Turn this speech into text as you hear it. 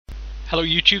Hello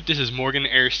YouTube, this is Morgan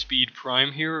Airspeed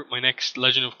Prime here with my next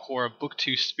Legend of Korra Book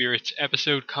 2 Spirits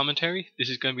episode commentary. This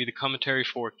is going to be the commentary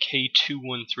for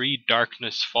K213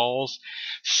 Darkness Falls,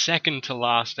 second to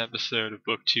last episode of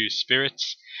Book 2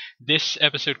 Spirits. This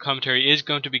episode commentary is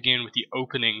going to begin with the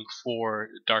opening for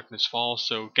Darkness Falls,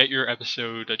 so get your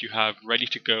episode that you have ready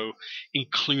to go,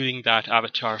 including that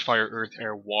Avatar Fire, Earth,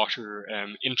 Air, Water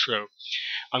intro.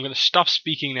 I'm going to stop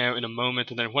speaking now in a moment,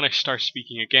 and then when I start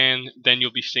speaking again, then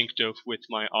you'll be synced up with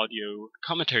my audio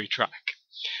commentary track.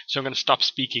 So I'm going to stop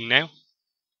speaking now.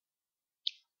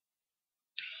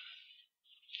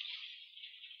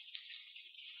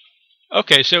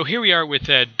 Okay, so here we are with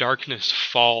Darkness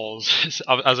Falls.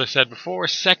 As I said before,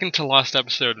 second to last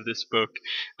episode of this book,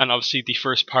 and obviously the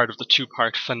first part of the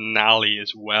two-part finale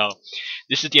as well.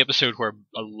 This is the episode where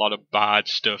a lot of bad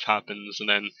stuff happens, and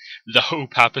then the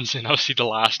hope happens in obviously the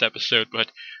last episode,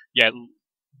 but yeah,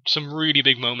 some really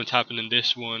big moments happen in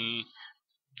this one.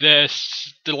 The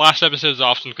last episode is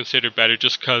often considered better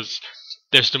just because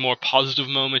there's the more positive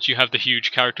moments, you have the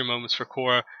huge character moments for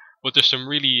Korra, but there's some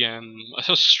really, I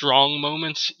suppose, strong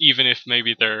moments, even if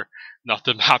maybe they're not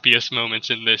the happiest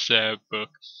moments in this book.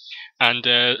 And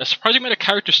a surprising amount of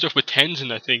character stuff with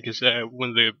Tenzin, I think, is one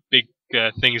of the big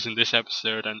things in this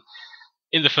episode, and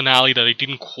in the finale that I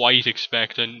didn't quite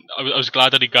expect. And I was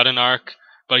glad that he got an arc,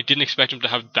 but I didn't expect him to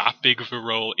have that big of a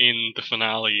role in the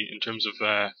finale in terms of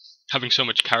having so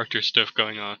much character stuff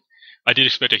going on. I did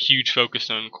expect a huge focus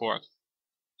on Korra.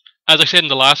 As I said in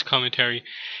the last commentary,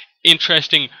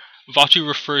 interesting, Vaatu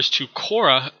refers to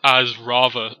Korra as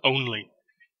Rava only.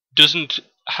 Doesn't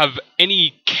have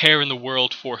any care in the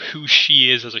world for who she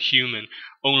is as a human,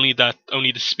 only the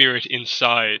spirit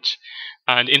inside,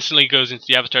 and instantly goes into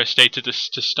the Avatar state to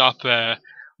stop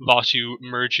Vaatu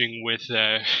merging with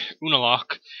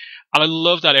Unalaq. And I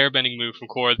love that airbending move from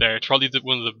Korra there. It's probably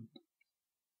one of the...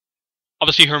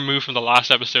 Obviously, her move from the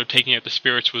last episode, taking out the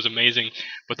spirits, was amazing,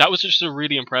 but that was just a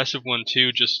really impressive one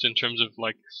too, just in terms of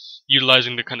like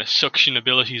utilizing the kind of suction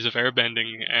abilities of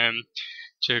airbending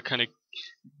to kind of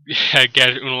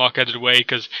get Unalaq out of the way,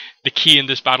 because the key in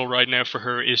this battle right now for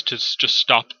her is to just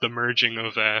stop the merging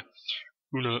of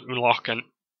Unalaq and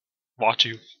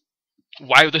Vaatu.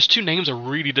 Wow, those two names are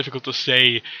really difficult to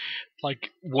say,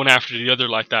 like one after the other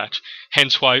like that.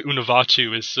 Hence why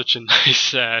Unavatu is such a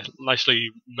nice, nicely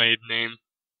made name.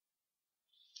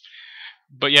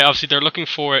 But yeah, obviously they're looking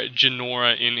for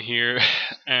Jinora in here,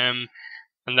 and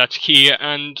that's key.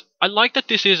 And I like that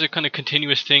this is a kind of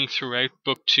continuous thing throughout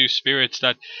Book 2 Spirits,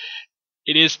 that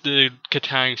it is the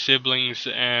Katang siblings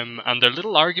and their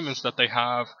little arguments that they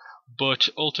have, but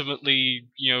ultimately,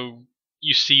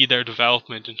 you see their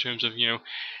development in terms of,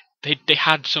 they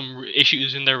had some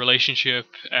issues in their relationship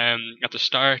at the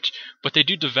start, but they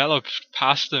do develop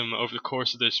past them over the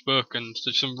course of this book, and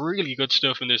there's some really good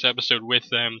stuff in this episode with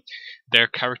their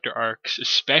character arcs,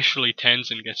 especially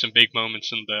Tenzin gets some big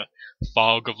moments in the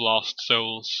Fog of Lost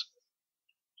Souls.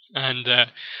 And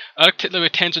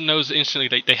Tenzin knows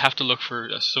instantly they have to look for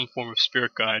some form of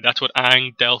spirit guide. That's what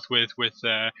Aang dealt with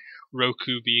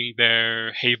Roku being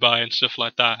there, Heibai and stuff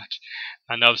like that.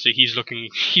 And obviously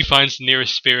he finds the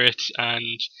nearest spirit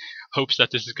and hopes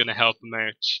that this is going to help him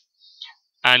out.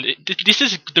 And this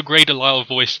is the Grey Delisle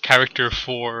voiced character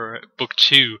for Book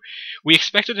 2. We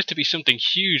expected it to be something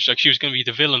huge, like she was going to be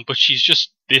the villain, but she's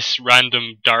just this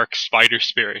random dark spider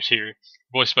spirit here,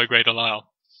 voiced by Grey Delisle.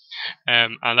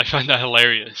 And I find that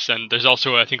hilarious. And there's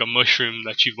also, I think, a mushroom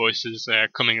that she voices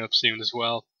coming up soon as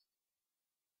well.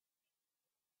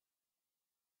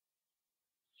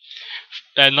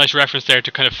 A nice reference there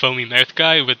to kind of foamy mouth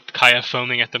guy with Kaya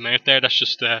foaming at the mouth there. That's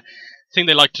just a thing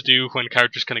they like to do when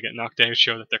characters kind of get knocked out,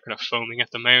 show that they're kind of foaming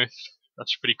at the mouth.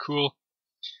 That's pretty cool.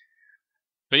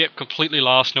 But yeah, completely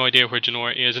lost, no idea where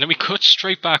Jinora is. And then we cut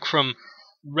straight back from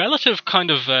relative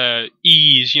kind of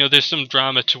ease. There's some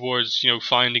drama towards,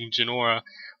 finding Jinora,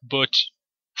 but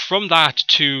from that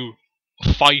to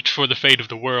fight for the fate of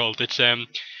the world, it's a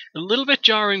little bit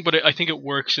jarring, but I think it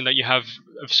works in that you have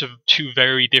sort of two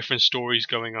very different stories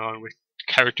going on with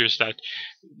characters that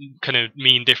kind of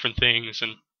mean different things.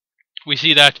 And we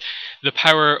see that the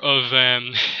power of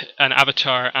an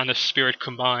avatar and a spirit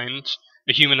combined,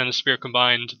 a human and a spirit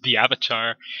combined, the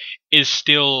avatar, is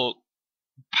still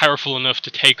powerful enough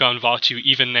to take on Vaatu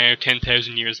even now,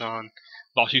 10,000 years on.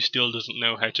 Vaatu still doesn't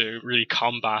know how to really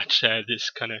combat this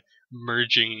kind of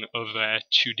merging of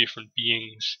two different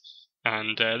beings.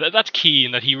 And that's key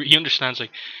in that he understands,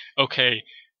 like, okay,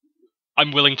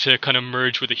 I'm willing to kind of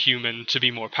merge with a human to be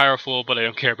more powerful, but I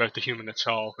don't care about the human at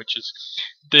all, which is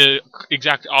the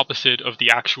exact opposite of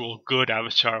the actual good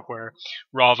Avatar, where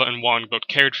Rava and Wan both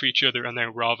cared for each other, and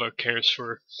then Rava cares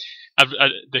for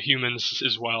the humans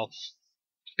as well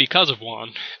because of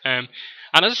Wan. And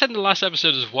as I said in the last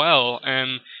episode as well,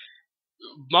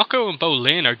 Mako and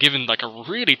Bolin are given like a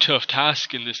really tough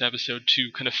task in this episode to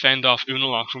kind of fend off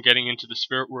Unalaq from getting into the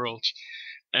spirit world,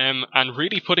 and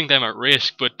really putting them at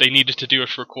risk. But they needed to do it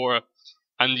for Korra,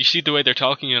 and you see the way they're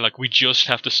talking. You're like, we just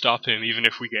have to stop him, even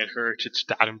if we get hurt. It's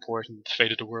that important. The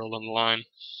fate of the world on the line.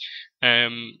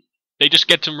 They just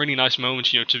get some really nice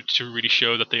moments, to really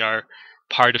show that they are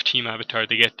part of Team Avatar.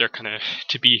 They get their kind of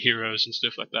to be heroes and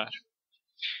stuff like that.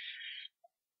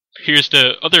 Here's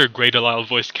the other Grey Delisle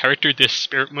voiced character, this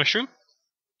spirit mushroom,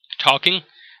 talking.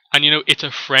 And it's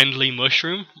a friendly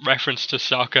mushroom, reference to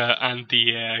Sokka and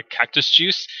the cactus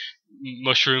juice.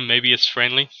 Mushroom, maybe it's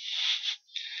friendly.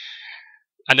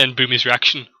 And then Bumi's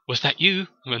reaction, was that you?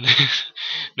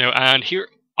 No, and here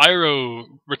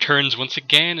Iroh returns once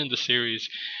again in the series.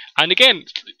 And again,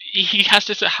 he has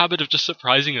this habit of just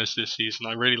surprising us this season.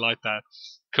 I really like that.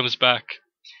 Comes back.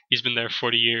 He's been there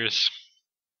 40 years.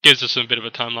 Gives us a bit of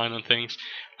a timeline on things.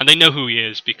 And they know who he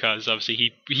is because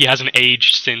obviously he hasn't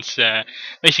aged since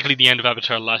basically the end of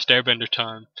Avatar: The Last Airbender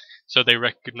time. So they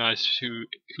recognize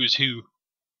who's who.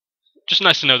 Just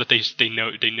nice to know that they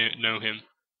know him.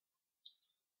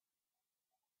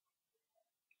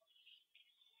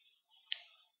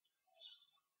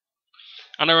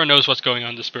 And everyone knows what's going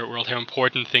on in the spirit world, how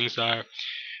important things are.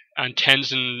 And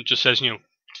Tenzin just says,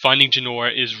 finding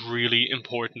Jinora is really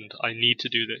important. I need to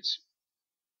do this.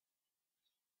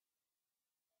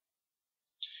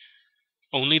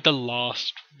 Only the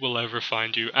lost will ever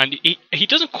find you. And he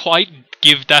doesn't quite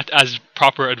give that as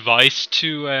proper advice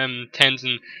to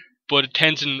Tenzin, but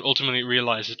Tenzin ultimately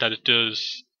realizes that it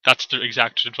does. That's the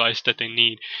exact advice that they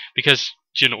need. Because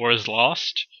Jinora is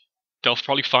lost, they'll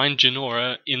probably find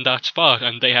Jinora in that spot,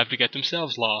 and they have to get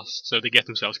themselves lost, so they get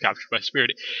themselves captured by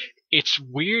spirit. It's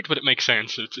weird, but it makes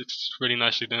sense. It's really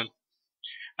nicely done.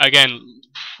 Again,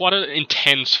 what an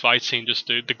intense fight scene! Just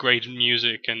the great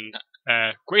music and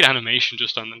great animation,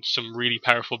 just on some really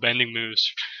powerful bending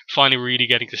moves. Finally, really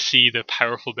getting to see the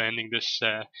powerful bending this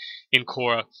in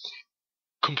Korra,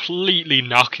 completely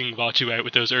knocking Vaatu out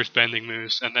with those earth bending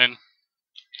moves, and then.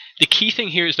 The key thing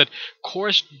here is that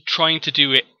Korra's trying to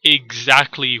do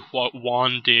exactly what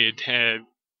Wan did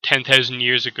 10,000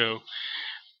 years ago.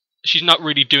 She's not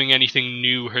really doing anything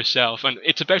new herself, and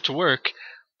it's about to work,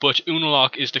 but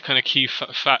Unalaq is the kind of key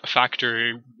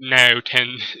factor now,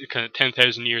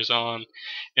 10,000 years on,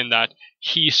 in that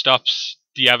he stops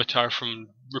the Avatar from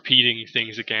repeating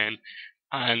things again,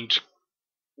 and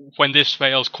when this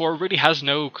fails, Korra really has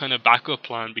no kind of backup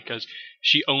plan because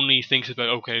she only thinks about,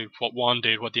 okay, what Wan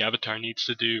did, what the Avatar needs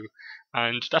to do.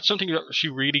 And that's something that she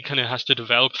really kind of has to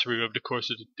develop through over the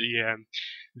course of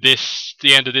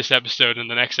the end of this episode and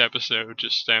the next episode.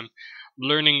 Just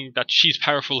learning that she's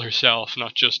powerful herself,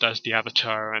 not just as the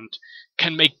Avatar, and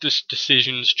can make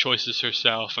decisions, choices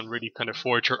herself, and really kind of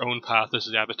forge her own path as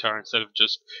the Avatar instead of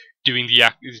just doing the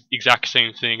exact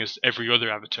same thing as every other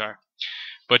Avatar.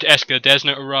 But Eska and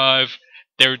Desna arrive.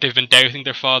 They've been doubting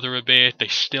their father a bit. They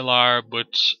still are,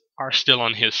 but are still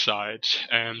on his side.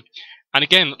 And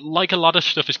again, like a lot of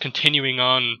stuff is continuing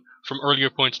on from earlier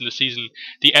points in the season,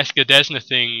 the Eska Desna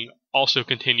thing also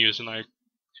continues, and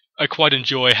I quite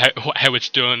enjoy how it's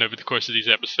done over the course of these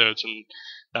episodes, and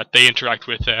that they interact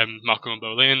with Mako and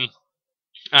Bolin.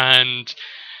 And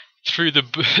through the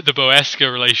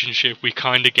Boeska relationship, we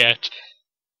kind of get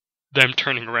them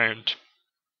turning around,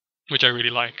 which I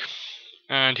really like.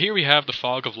 And here we have the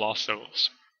Fog of Lost Souls.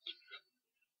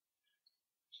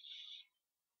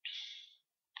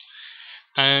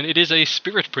 And it is a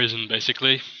spirit prison,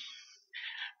 basically.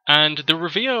 And the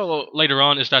reveal later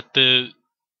on is that the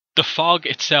fog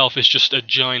itself is just a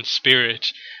giant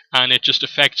spirit, and it just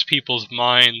affects people's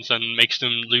minds and makes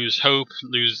them lose hope,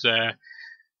 lose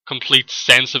complete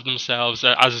sense of themselves,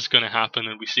 as is going to happen,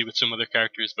 and we see with some other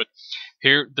characters. But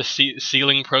here, the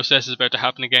sealing process is about to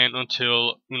happen again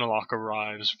until Unalaq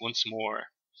arrives once more.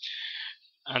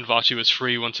 And Vaatu is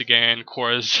free once again,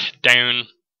 Korra's down.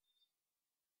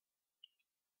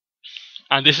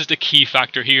 And this is the key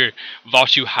factor here.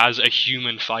 Vaatu has a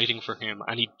human fighting for him,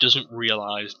 and he doesn't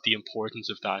realize the importance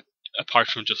of that, apart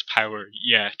from just power,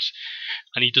 yet.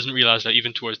 And he doesn't realize that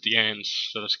even towards the end,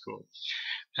 so that's cool.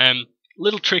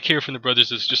 Little trick here from the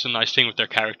brothers is just a nice thing with their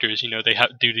characters. They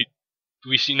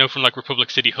we see from like Republic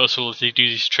City Hustle, they do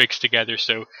these tricks together.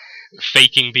 So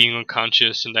faking being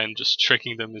unconscious and then just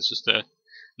tricking them is just a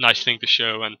nice thing to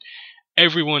show. And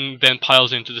everyone then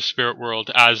piles into the spirit world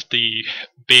as the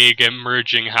big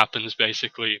merging happens,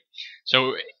 basically.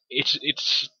 So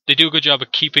it's they do a good job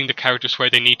of keeping the characters where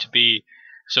they need to be,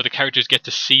 so the characters get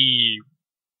to see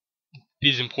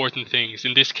these important things.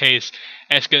 In this case,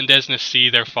 Eska and Desna see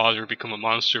their father become a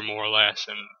monster, more or less,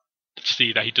 and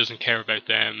see that he doesn't care about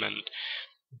them and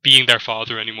being their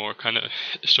father anymore, kind of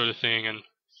sort of thing. And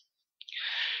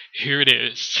here it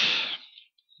is.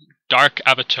 Dark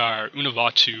Avatar,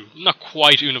 Unavatu. Not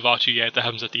quite Unavatu yet, that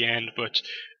happens at the end, but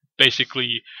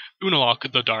basically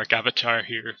Unalak, the Dark Avatar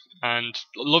here. And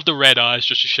love the red eyes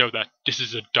just to show that this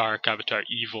is a Dark Avatar,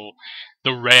 evil.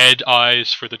 The red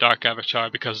eyes for the Dark Avatar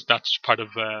because that's part of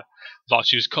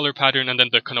Vatu's color pattern, and then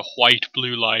the kind of white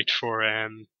blue light for a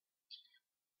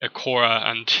Korra,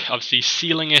 and obviously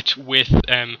sealing it with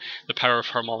the power of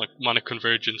harmonic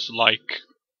convergence like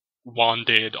Wan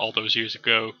did all those years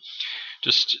ago.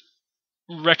 Just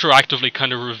retroactively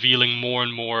kind of revealing more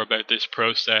and more about this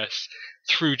process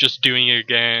through just doing it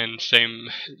again, same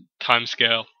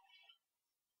timescale.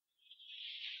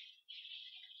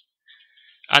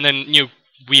 And then,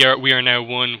 we are now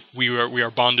one. We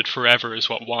are bonded forever, is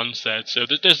what Wan said. So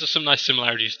there's some nice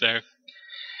similarities there.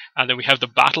 And then we have the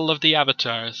Battle of the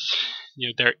Avatars.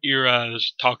 Their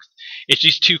eras talk. It's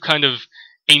these two kind of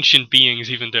ancient beings,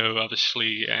 even though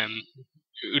obviously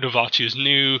Unavatu is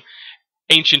new.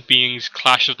 Ancient beings,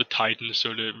 Clash of the Titans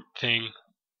sort of thing.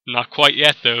 Not quite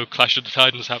yet, though. Clash of the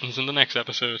Titans happens in the next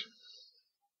episode.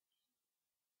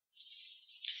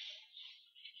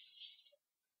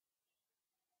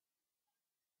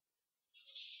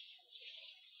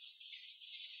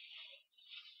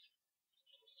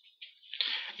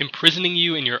 Imprisoning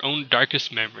you in your own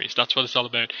darkest memories. That's what it's all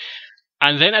about.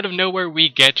 And then out of nowhere we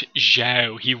get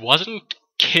Zhao. He wasn't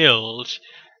killed.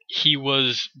 He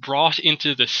was brought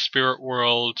into the spirit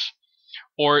world,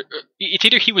 or it's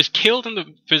either he was killed in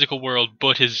the physical world,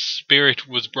 but his spirit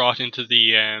was brought into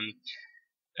the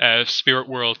spirit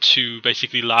world to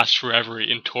basically last forever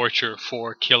in torture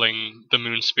for killing the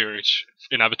moon spirit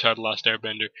in Avatar: The Last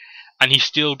Airbender. And he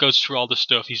still goes through all the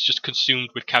stuff. He's just consumed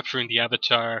with capturing the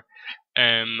Avatar,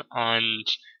 and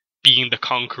being the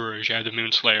Conqueror, Zhao the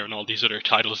Moonslayer, and all these other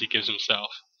titles he gives himself.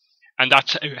 And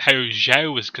that's how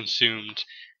Zhao was consumed.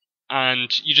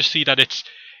 And you just see that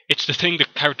it's the thing the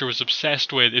character was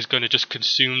obsessed with is going to just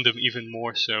consume them even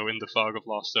more so in the Fog of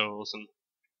Lost Souls. And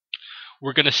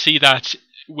we're going to see that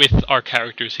with our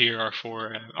characters here,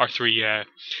 our three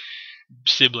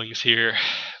siblings here,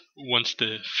 once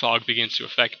the fog begins to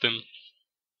affect them.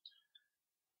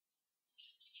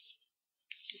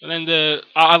 And then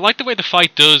I like the way the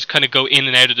fight does kind of go in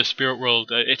and out of the spirit world.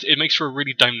 It makes for a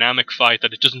really dynamic fight,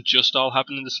 that it doesn't just all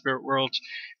happen in the spirit world.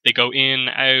 They go in,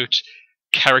 out,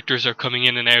 characters are coming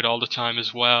in and out all the time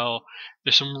as well.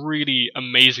 There's some really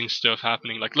amazing stuff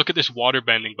happening. Like, look at this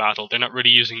waterbending battle. They're not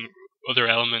really using other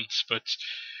elements, but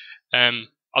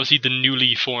obviously the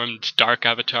newly formed Dark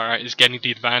Avatar is getting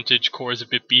the advantage. Korra's a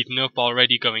bit beaten up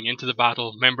already going into the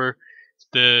battle.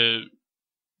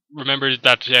 Remember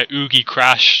that Oogie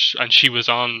crashed and she was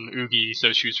on Oogie,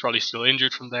 so she was probably still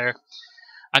injured from there.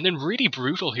 And then really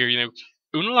brutal here,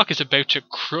 Unalak is about to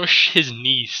crush his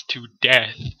niece to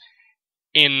death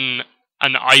in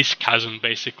an ice chasm,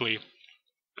 basically.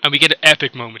 And we get an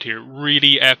epic moment here,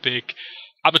 really epic.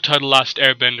 Avatar: The Last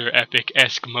Airbender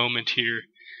epic-esque moment here.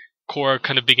 Korra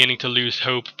kind of beginning to lose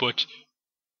hope, but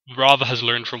Rava has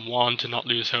learned from Wan to not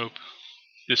lose hope.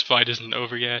 This fight isn't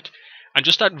over yet. And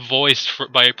just that voice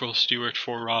by April Stewart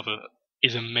for Rava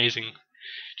is amazing.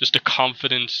 Just the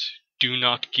confidence, do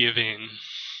not give in.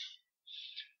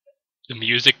 The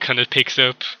music kind of picks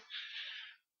up.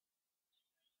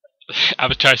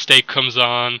 Avatar State comes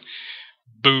on.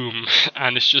 Boom.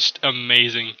 And it's just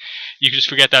amazing. You just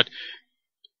forget that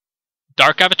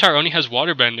Dark Avatar only has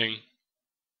waterbending.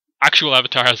 Actual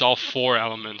Avatar has all four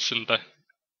elements, and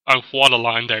what a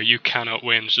line there. You cannot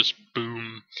win. It's just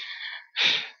boom.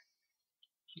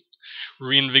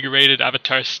 Reinvigorated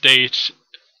Avatar State.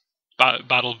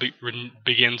 Battle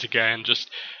begins again.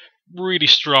 Just really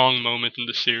strong moment in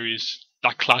the series.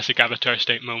 That classic Avatar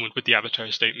State moment with the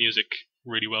Avatar State music.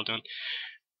 Really well done.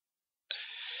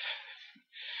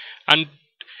 And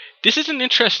this is an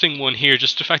interesting one here,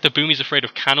 just the fact that Bumi's afraid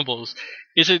of cannibals.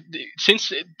 Is it,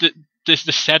 since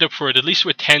the setup for it, at least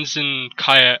with Tenzin,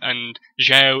 Kaya, and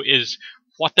Zhao, is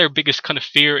what their biggest kind of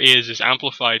fear is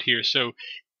amplified here. So,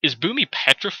 is Bumi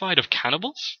petrified of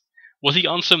cannibals? Was he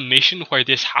on some mission where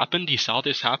this happened? He saw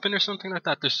this happen or something like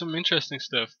that? There's some interesting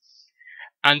stuff.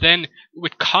 And then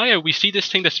with Kaya, we see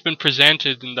this thing that's been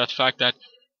presented in that fact that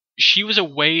she was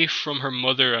away from her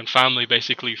mother and family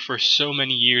basically for so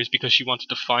many years because she wanted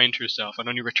to find herself, and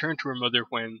only returned to her mother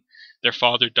when their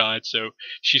father died. So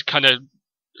she's kind of,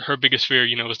 her biggest fear,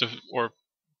 was or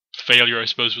failure, I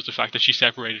suppose, was the fact that she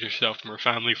separated herself from her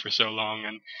family for so long,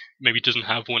 and maybe doesn't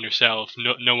have one herself.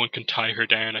 No one can tie her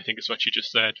down, I think is what she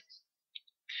just said.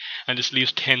 And this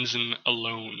leaves Tenzin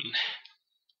alone.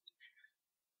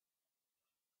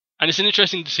 And it's an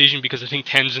interesting decision because I think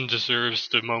Tenzin deserves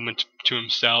the moment to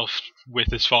himself with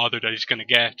his father that he's going to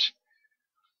get.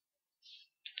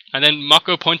 And then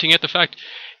Mako pointing out the fact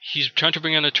he's trying to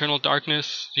bring on eternal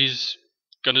darkness, he's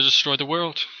going to destroy the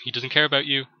world, he doesn't care about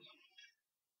you.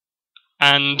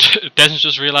 And Tenzin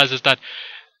just realizes that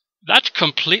that's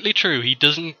completely true. He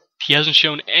hasn't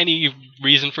shown any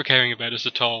reason for caring about us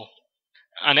at all.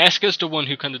 And Eska's the one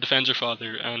who kind of defends her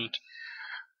father, and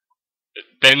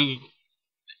then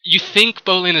you think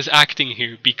Bolin is acting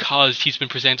here because he's been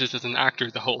presented as an actor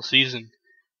the whole season,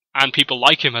 and people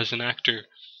like him as an actor.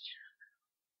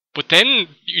 But then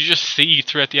you just see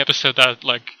throughout the episode that,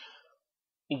 like,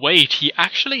 wait, he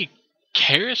actually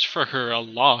cares for her a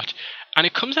lot, and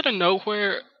it comes out of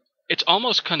nowhere. It's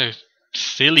almost kind of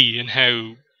silly in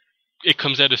how it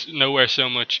comes out of nowhere so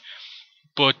much,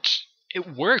 but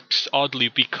it works oddly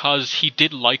because he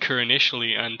did like her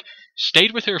initially and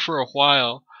stayed with her for a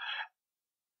while,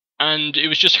 and it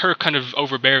was just her kind of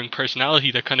overbearing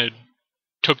personality that kind of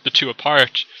took the two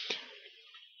apart.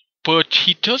 But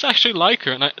he does actually like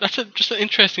her, and that's just an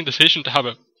interesting decision to have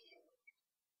a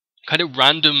kind of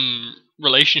random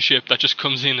relationship that just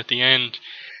comes in at the end.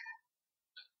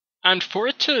 And for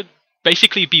it to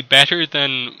basically be better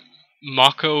than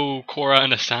Mako, Korra,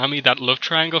 and Asami, that love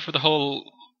triangle for the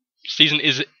whole season,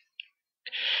 is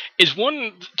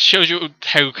one, shows you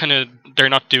how kind of they're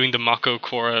not doing the Mako,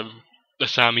 Korra,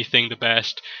 Asami thing the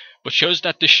best, but shows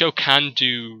that this show can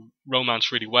do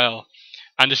romance really well.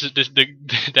 And the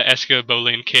Eska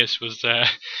Bolin kiss was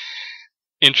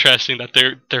interesting that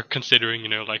they're considering,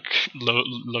 like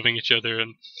loving each other,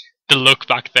 and the look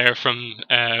back there from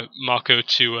Mako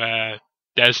to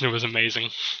Desna was amazing.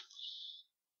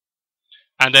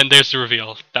 And then there's the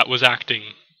reveal that was acting,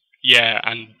 yeah,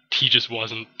 and he just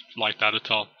wasn't like that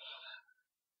at all.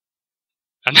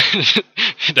 And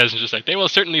Desna's just like, they will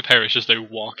certainly perish as they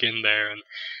walk in there, and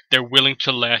they're willing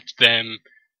to let them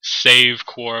save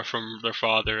Korra from their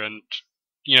father. And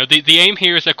the aim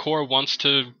here is that Korra wants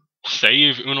to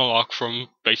save Unalaq from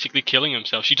basically killing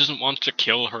himself. She doesn't want to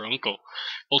kill her uncle.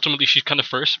 Ultimately, she's kind of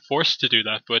forced to do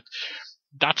that, but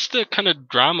that's the kind of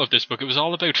drama of this book. It was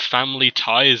all about family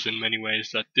ties in many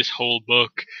ways, that this whole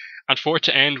book. And for it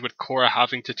to end with Korra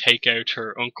having to take out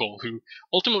her uncle, who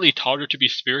ultimately taught her to be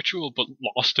spiritual, but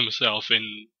lost himself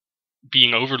in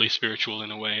being overly spiritual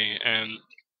in a way.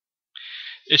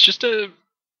 It's just a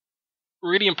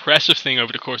really impressive thing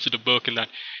over the course of the book, in that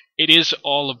it is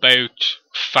all about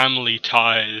family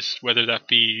ties, whether that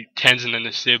be Tenzin and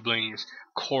his siblings,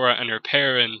 Korra and her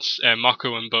parents,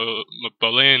 Mako and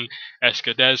Bolin,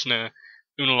 Eska Desna,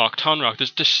 Unalaq Tonraq.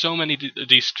 There's so many of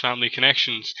these family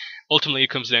connections. Ultimately, it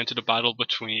comes down to the battle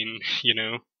between,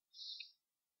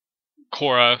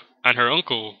 Korra and her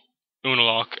uncle,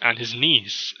 Unalaq, and his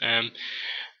niece. And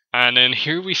then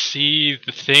here we see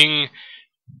the thing.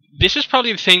 This is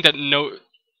probably the thing that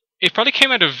it probably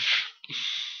came out of,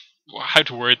 how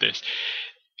to word this.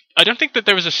 I don't think that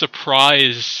there was a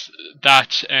surprise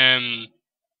that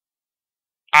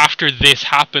after this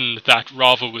happened that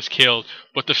Rava was killed,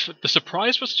 but the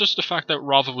surprise was just the fact that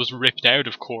Rava was ripped out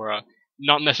of Korra.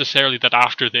 Not necessarily that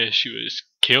after this she was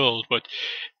killed, but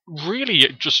really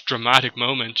just dramatic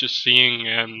moment, just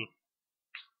seeing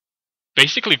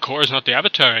basically Korra's not the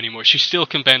Avatar anymore. She still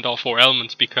can bend all four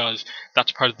elements because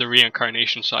that's part of the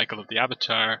reincarnation cycle of the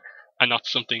Avatar, and not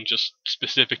something just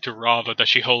specific to Rava, that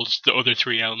she holds the other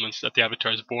three elements that the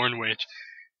Avatar is born with.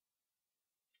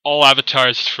 All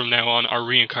avatars from now on are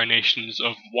reincarnations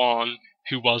of Wan,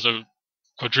 who was a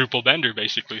quadruple bender,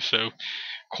 basically. So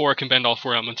Korra can bend all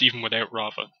four elements even without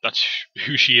Rava. That's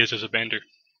who she is as a bender.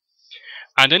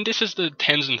 And then this is the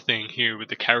Tenzin thing here with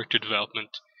the character development.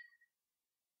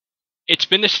 It's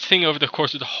been this thing over the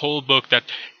course of the whole book that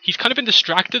he's kind of been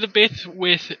distracted a bit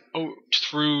with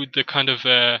through the kind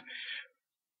of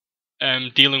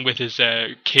dealing with his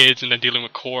kids and then dealing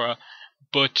with Korra,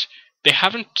 but they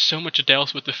haven't so much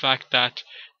dealt with the fact that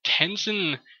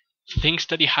Tenzin thinks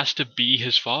that he has to be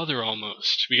his father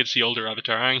almost. We get to see older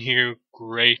Avatar Aang here,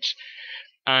 great.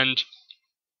 And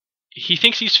he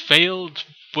thinks he's failed,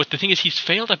 but the thing is he's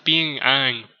failed at being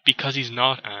Aang because he's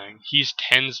not Aang. He's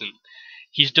Tenzin.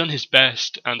 He's done his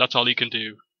best, and that's all he can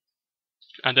do.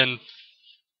 And then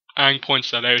Aang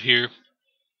points that out here.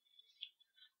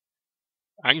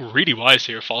 I'm really wise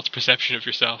here. False perception of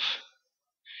yourself.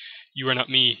 You are not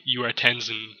me. You are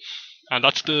Tenzin. And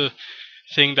that's the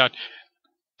thing that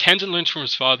Tenzin learns from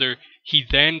his father. He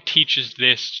then teaches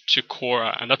this to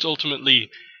Korra, and that's ultimately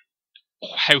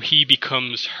how he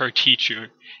becomes her teacher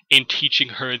in teaching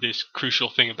her this crucial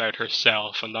thing about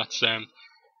herself. And that's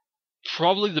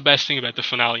probably the best thing about the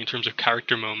finale in terms of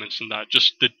character moments, and that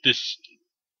just this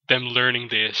them learning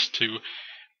this to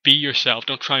be yourself.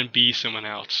 Don't try and be someone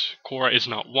else. Korra is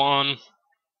not Wan.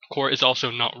 Korra is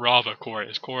also not Rava. Korra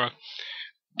is Korra.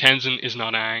 Tenzin is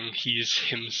not Aang. He's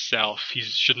himself. He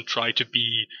shouldn't try to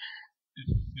be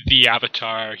the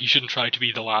Avatar. He shouldn't try to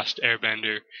be the last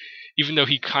Airbender. Even though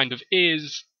he kind of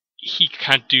is, he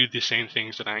can't do the same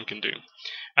things that Aang can do.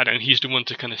 And then he's the one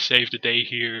to kind of save the day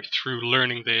here through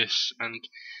learning this and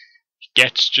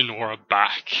gets Jinora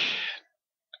back.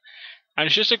 And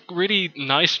it's just a really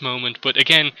nice moment, but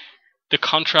again, the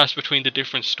contrast between the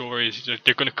different stories,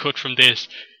 they're going to cut from this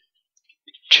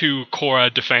to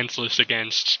Korra defenseless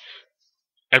against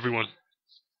everyone.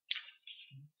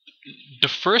 The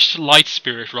first light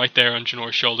spirit right there on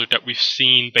Janora's shoulder that we've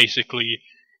seen basically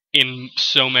in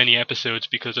so many episodes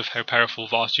because of how powerful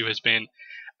Vasu has been.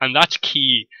 And that's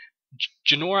key.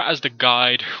 Jinora as the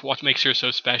guide, what makes her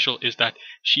so special is that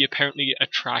she apparently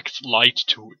attracts light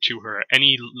to her.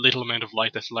 Any little amount of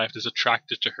light that's left is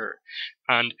attracted to her.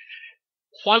 And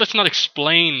while it's not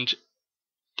explained,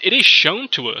 it is shown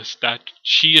to us that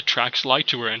she attracts light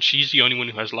to her, and she's the only one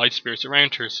who has light spirits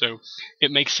around her, so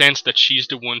it makes sense that she's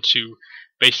the one to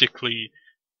basically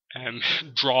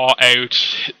draw out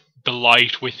the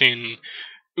light within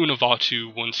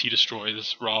Unavatu once he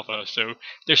destroys Rava. So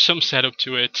there's some setup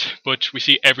to it, but we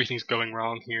see everything's going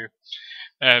wrong here.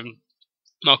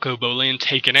 Mako Bolin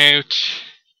taken out,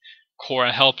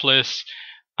 Korra helpless,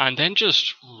 and then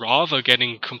just Rava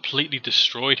getting completely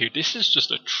destroyed here. This is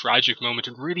just a tragic moment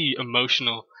and really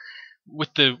emotional.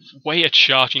 With the way it's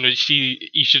shot, you see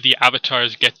each of the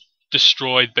avatars get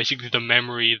destroyed, basically the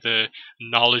memory, the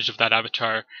knowledge of that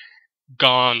avatar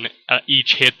gone at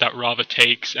each hit that Rava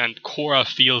takes, and Korra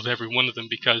feels every one of them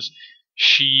because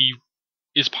she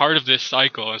is part of this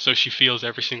cycle, and so she feels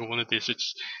every single one of this.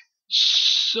 It's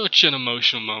such an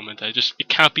emotional moment. It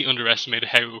can't be underestimated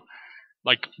how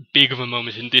big of a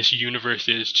moment in this universe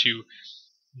is to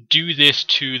do this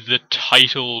to the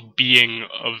title being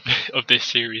of this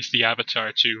series, the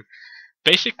Avatar, to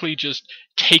basically just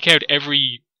take out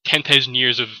every 10,000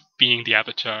 years of being the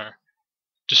Avatar,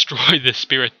 destroy the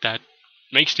spirit that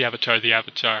makes the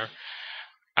Avatar,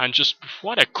 and just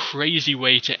what a crazy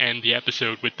way to end the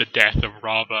episode with the death of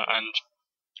Rava. And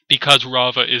because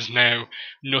Rava is now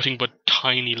nothing but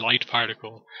tiny light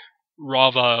particle,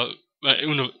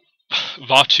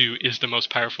 Vatu is the most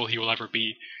powerful he will ever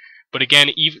be. But again,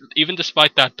 even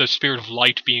despite that, the spirit of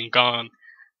light being gone,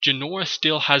 Jinora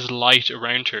still has light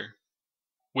around her,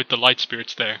 with the light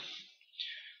spirits there.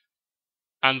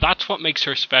 And that's what makes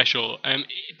her special.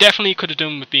 Definitely could have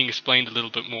done with being explained a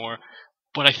little bit more,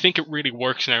 but I think it really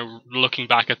works now, looking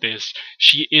back at this.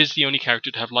 She is the only character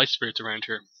to have light spirits around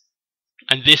her.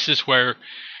 And this is where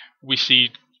we see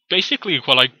basically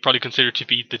what I probably consider to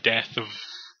be the death of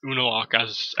Unalaq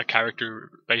as a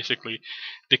character. Basically,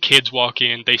 the kids walk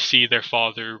in, they see their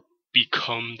father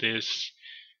become this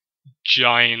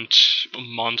giant,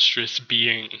 monstrous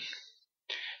being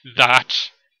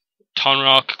that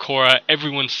Tonraq, Korra,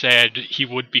 everyone said he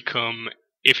would become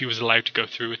if he was allowed to go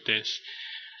through with this.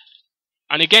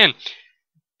 And again,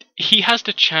 he has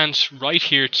the chance right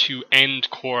here to end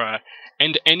Korra,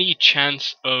 end any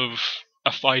chance of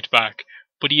a fight back,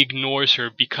 but he ignores her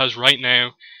because right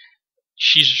now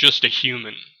she's just a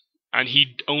human, and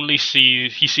he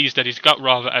sees that he's got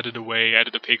Rava out of the way, out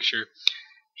of the picture.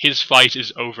 His fight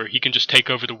is over. He can just take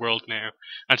over the world now,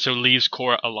 and so leaves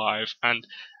Korra alive. And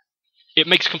it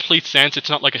makes complete sense. It's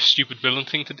not like a stupid villain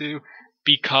thing to do,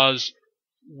 because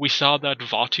we saw that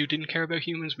Vatu didn't care about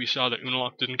humans. We saw that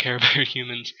Unalaq didn't care about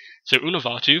humans. So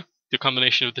Unavatu, the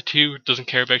combination of the two, doesn't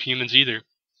care about humans either.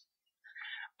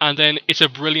 And then it's a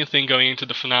brilliant thing going into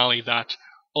the finale that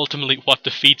ultimately what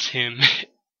defeats him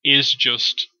is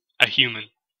just a human.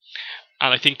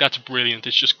 And I think that's brilliant.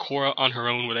 It's just Korra on her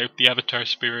own without the Avatar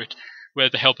spirit,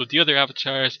 without the help of the other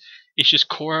avatars. It's just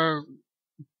Korra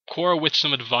with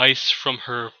some advice from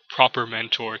her proper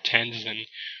mentor, Tenzin,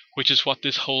 which is what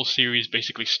this whole series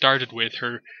basically started with,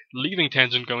 her leaving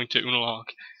Tenzin, going to Unalaq,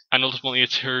 and ultimately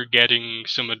it's her getting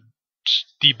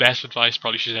the best advice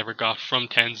probably she's ever got from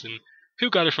Tenzin, who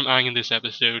got it from Aang in this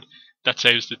episode, that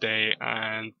saves the day,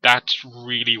 and that's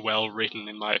really well written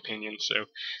in my opinion. So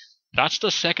that's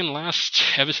the second last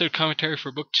episode commentary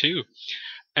for book 2.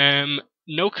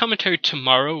 No commentary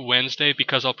tomorrow, Wednesday,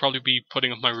 because I'll probably be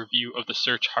putting up my review of the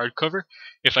Search hardcover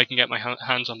if I can get my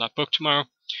hands on that book tomorrow.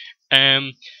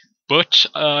 But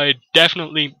I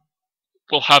definitely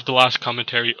will have the last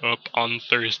commentary up on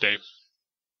Thursday.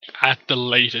 At the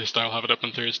latest, I'll have it up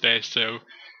on Thursday. So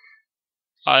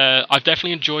I've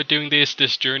definitely enjoyed doing this.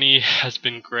 This journey has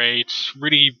been great.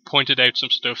 Really pointed out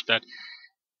some stuff that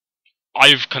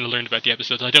I've kind of learned about the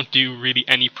episodes. I don't do really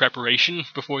any preparation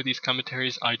before these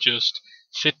commentaries. I just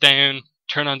sit down,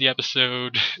 turn on the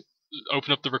episode,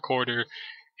 open up the recorder,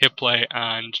 hit play,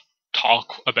 and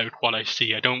talk about what I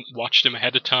see. I don't watch them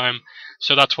ahead of time,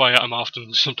 so that's why I'm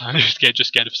often sometimes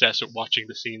just get obsessed with watching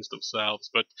the scenes themselves.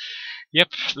 But yep,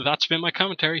 that's been my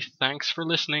commentary. Thanks for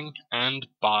listening, and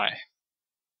bye.